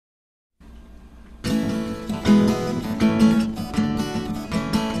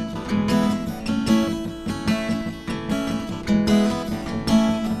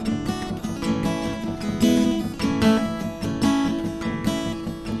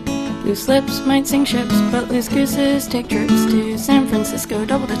Loose lips might sink ships, but loose gooses take trips to San Francisco.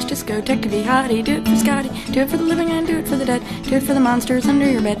 Double Dutch discotheque could be hottie. Do it for Scotty, do it for the living and do it for the dead. Do it for the monsters under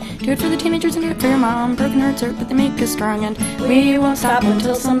your bed. Do it for the teenagers and do it for your mom. Broken hearts hurt, but they make us strong, and we won't stop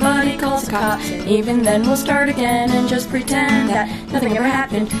until somebody calls the cops. Even then we'll start again and just pretend that nothing ever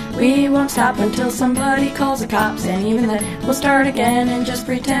happened. We won't stop until somebody calls the cops, and even then we'll start again and just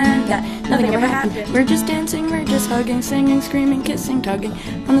pretend that nothing ever happened. We're just dancing, we're just hugging, singing, screaming, kissing, tugging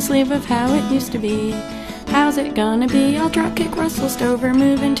on the sleeve of how it used to be. How's it gonna be? I'll drop kick Russell Stover,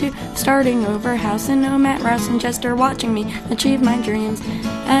 move into starting over house, and no Matt Ross and Jester watching me achieve my dreams.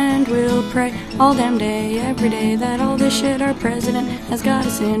 And we'll pray all damn day, every day, that all this shit our president has got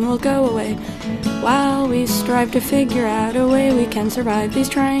us in will go away, while we strive to figure out a way we can survive these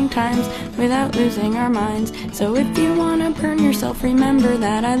trying times without losing our minds. So if you wanna burn yourself, remember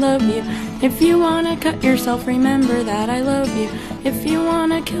that I love you. If you wanna cut yourself, remember that I love you. If you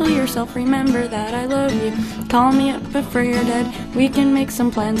wanna kill yourself, remember that I love you. Call me up before you're dead, we can make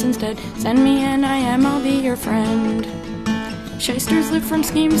some plans instead. Send me an IM, I'll be your friend. Shysters live from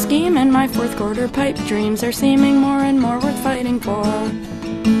scheme to scheme, and my fourth quarter pipe dreams are seeming more and more worth fighting for.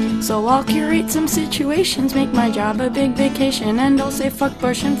 So I'll curate some situations, make my job a big vacation, and I'll say fuck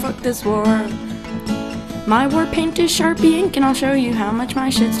Bush and fuck this war. My war paint is Sharpie ink, and I'll show you how much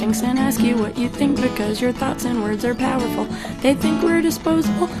my shit stinks and ask you what you think, because your thoughts and words are powerful. They think we're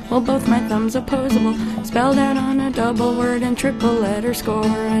disposable, well both my thumbs opposable, spelled out on a double word and triple letter score.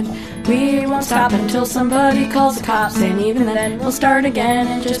 And we won't stop until somebody calls the cops, and even then we'll start again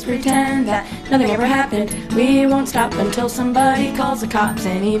and just pretend that nothing ever happened. We won't stop until somebody calls the cops,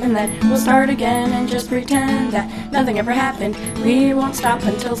 and even then we'll start again and just pretend that nothing ever happened. We won't stop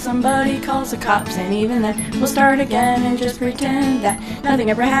until somebody calls the cops, and even then we'll start again and just pretend that nothing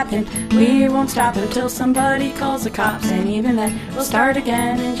ever happened. We won't stop until somebody calls the cops, and even then we'll start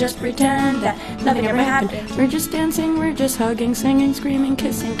again and just pretend that nothing ever happened. We're just dancing, we're just hugging, singing, screaming,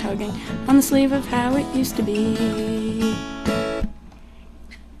 kissing, tugging on the sleeve of how it used to be.